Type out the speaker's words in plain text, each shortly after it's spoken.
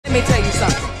Let me tell you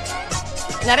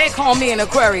something. Now they call me an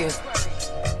Aquarius.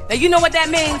 Now you know what that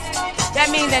means?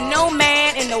 That means that no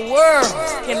man in the world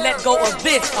can let go of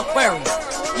this Aquarius.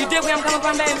 You dig where I'm coming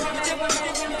from, baby?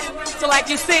 So like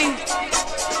you see,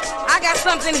 I got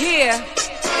something here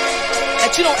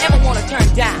that you don't ever want to turn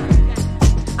down.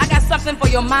 I got something for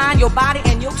your mind, your body,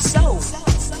 and your soul.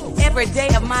 Every day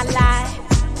of my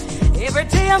life. Every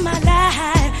day of my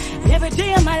life. Every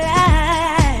day of my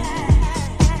life.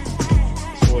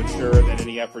 Will ensure that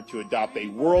any effort to adopt a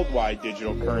worldwide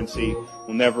digital currency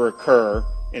will never occur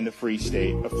in the free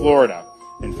state of Florida.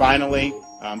 And finally,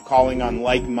 I'm calling on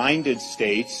like-minded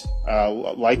states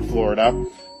like Florida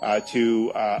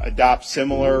to adopt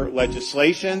similar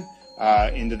legislation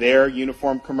into their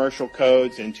uniform commercial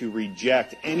codes and to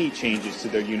reject any changes to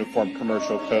their uniform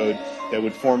commercial code that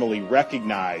would formally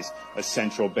recognize a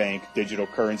central bank digital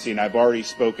currency. And I've already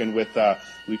spoken with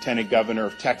Lieutenant Governor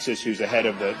of Texas, who's the head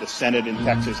of the Senate in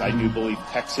Texas. I do believe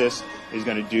Texas is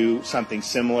going to do something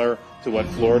similar to what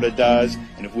Florida does.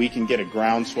 And if we can get a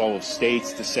groundswell of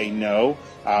states to say no,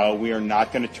 we are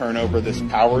not going to turn over this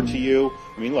power to you.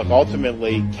 I mean, look,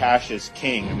 ultimately, cash is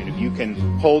king. I mean, if you can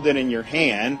hold it in your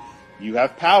hand, you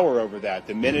have power over that.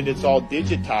 The minute it's all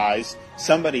digitized,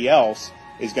 somebody else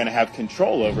is going to have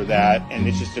control over that. And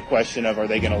it's just a question of, are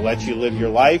they going to let you live your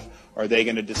life? Or are they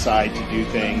going to decide to do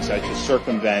things to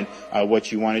circumvent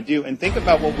what you want to do? And think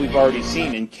about what we've already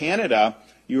seen. In Canada,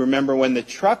 you remember when the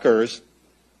truckers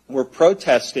were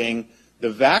protesting the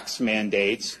vax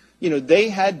mandates, you know, they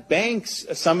had banks,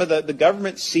 some of the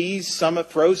government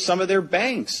froze some of their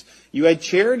banks. You had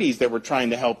charities that were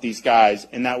trying to help these guys,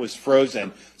 and that was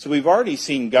frozen. So we've already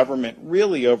seen government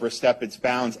really overstep its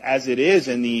bounds as it is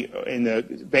in the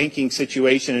banking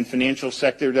situation and financial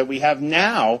sector that we have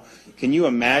now. Can you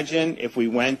imagine if we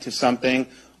went to something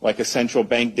like a central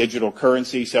bank digital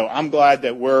currency? So I'm glad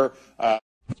that we're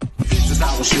This is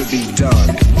how it should be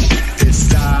done. This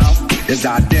style is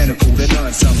identical to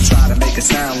none. Some try to make it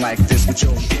sound like this, but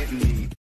you'll get